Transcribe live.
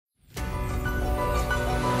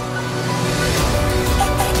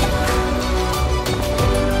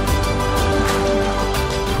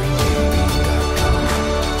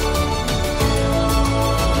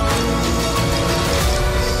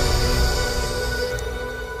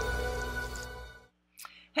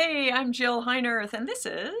Hey, I'm Jill Heinerth, and this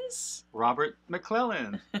is Robert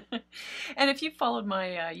McClellan. and if you've followed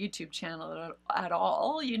my YouTube channel at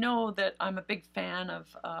all, you know that I'm a big fan of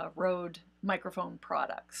Rode microphone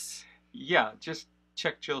products. Yeah, just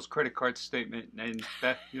check Jill's credit card statement, and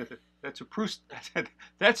that's a proof.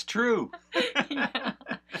 That's true. Yeah.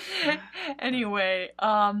 Anyway,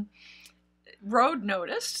 Rode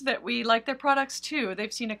noticed that we like their products too.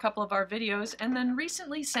 They've seen a couple of our videos and then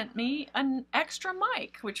recently sent me an extra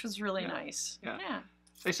mic, which was really nice. Yeah.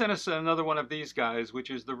 They sent us another one of these guys,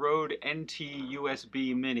 which is the Rode NT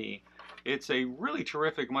USB Mini. It's a really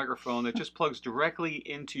terrific microphone that just plugs directly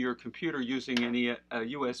into your computer using a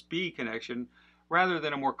USB connection rather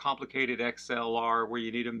than a more complicated XLR where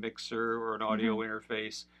you need a mixer or an audio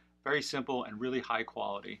interface. Very simple and really high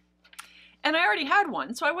quality. And I already had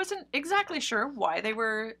one, so I wasn't exactly sure why they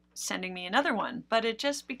were sending me another one, but it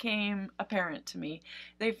just became apparent to me.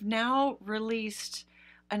 They've now released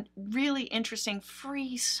a really interesting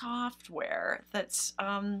free software that's,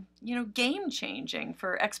 game-changing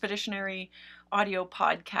for expeditionary audio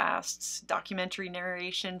podcasts, documentary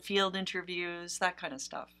narration, field interviews, that kind of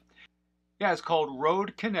stuff. Yeah, it's called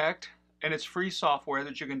Rode Connect, and it's free software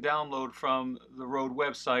that you can download from the Rode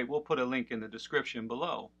website. We'll put a link in the description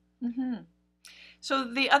below. So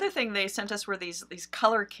the other thing they sent us were these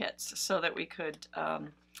color kits so that we could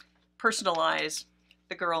personalize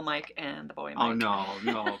the girl mic and the boy mic. Oh,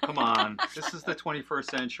 no, come on. This is the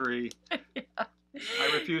 21st century. Yeah.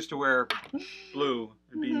 I refuse to wear blue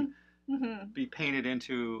and be painted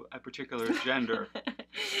into a particular gender.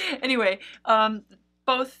 Anyway,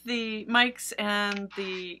 both the mics and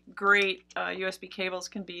the great USB cables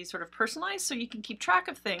can be sort of personalized, so you can keep track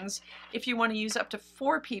of things if you want to use up to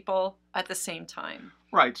 4 people at the same time.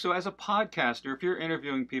 Right. So as a podcaster, if you're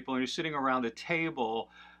interviewing people and you're sitting around a table,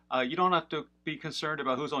 you don't have to be concerned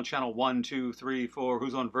about who's on channel 1, 2, 3, 4,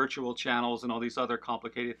 who's on virtual channels and all these other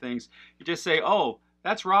complicated things. You just say, oh,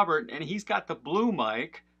 that's Robert, and he's got the blue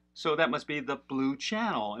mic, so that must be the blue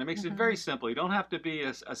channel. And it makes it very simple. You don't have to be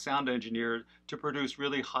a sound engineer to produce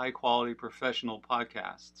really high quality professional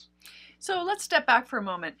podcasts. So let's step back for a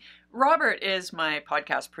moment. Robert is my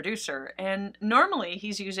podcast producer, and normally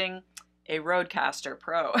he's using a Rodecaster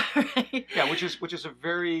Pro, right? Yeah, which is a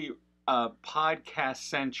very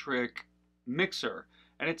podcast-centric mixer,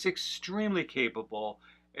 and it's extremely capable.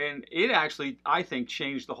 And it actually, I think,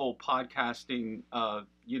 changed the whole podcasting,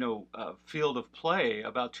 field of play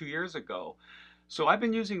about 2 years ago. So I've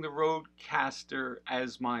been using the Rodecaster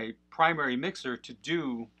as my primary mixer to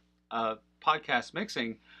do podcast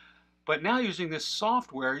mixing. But now using this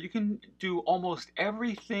software, you can do almost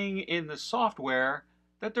everything in the software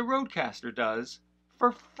that the Rodecaster does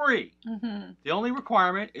for free. The only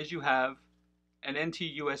requirement is you have an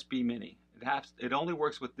NT USB Mini. It only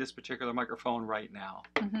works with this particular microphone right now.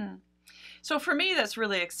 So for me, that's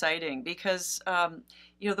really exciting because,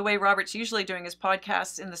 the way Robert's usually doing his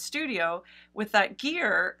podcasts in the studio with that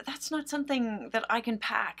gear, that's not something that I can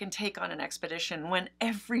pack and take on an expedition when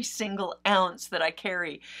every single ounce that I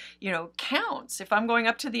carry, counts. If I'm going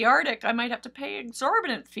up to the Arctic, I might have to pay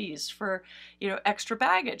exorbitant fees for, extra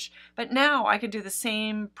baggage. But now I can do the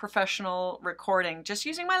same professional recording just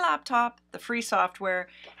using my laptop, the free software,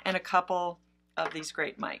 and a couple of these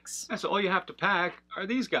great mics. And so all you have to pack are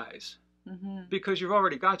these guys. Because you've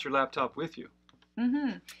already got your laptop with you.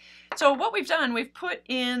 So what we've done, we've put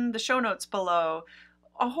in the show notes below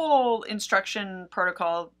a whole instruction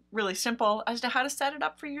protocol, really simple, as to how to set it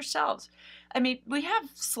up for yourselves. I mean, we have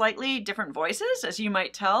slightly different voices, as you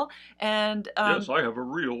might tell, and yes, I have a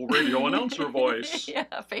real radio announcer voice. Yeah,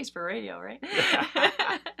 a face for radio, right?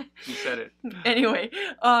 You said it. Anyway,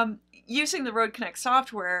 using the Rode Connect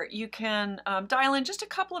software, you can dial in just a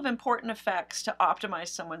couple of important effects to optimize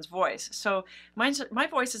someone's voice. So my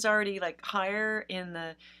voice is already like higher in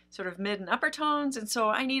the sort of mid and upper tones, and so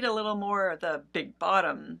I need a little more of the big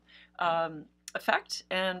bottom effect.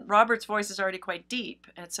 And Robert's voice is already quite deep,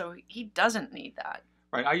 and so he doesn't need that.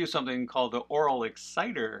 Right, I use something called the Aural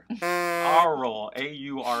Exciter, Aural,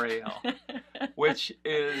 A-U-R-A-L, which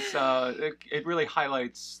is, it really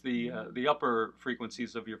highlights the upper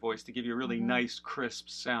frequencies of your voice to give you a really nice, crisp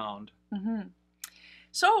sound.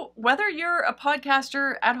 So whether you're a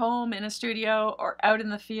podcaster at home in a studio or out in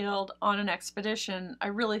the field on an expedition, I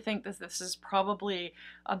really think that this is probably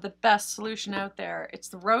the best solution out there. It's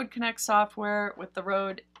the Rode Connect software with the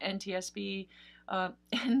Rode NT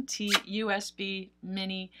USB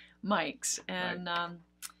Mini mics, and I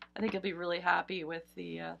think you'll be really happy with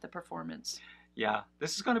the performance. Yeah,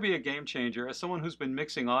 this is going to be a game changer. As someone who's been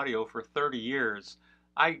mixing audio for 30 years,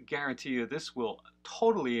 I guarantee you this will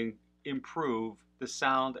totally improve the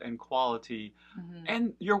sound and quality Mm-hmm.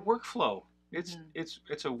 and your workflow. Mm-hmm.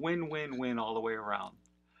 It's a win-win-win all the way around.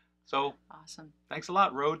 So Awesome. thanks a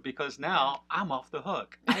lot, Rode, because now I'm off the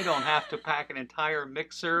hook. I don't have to pack an entire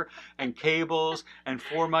mixer and cables and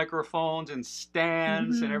 4 microphones and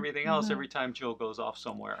stands and Mm-hmm. everything else Mm-hmm. every time Jill goes off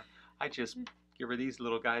somewhere. I just give her these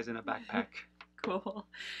little guys in a backpack. Cool.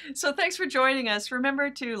 So thanks for joining us. Remember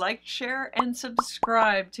to like, share, and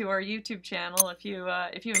subscribe to our YouTube channel if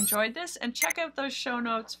you enjoyed this, and check out those show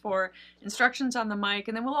notes for instructions on the mic.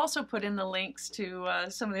 And then we'll also put in the links to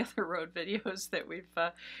some of the other Rode videos that we've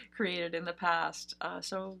created in the past.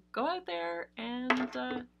 So go out there and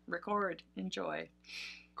record. Enjoy.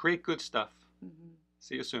 Create good stuff. Mm-hmm.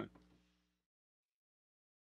 See you soon.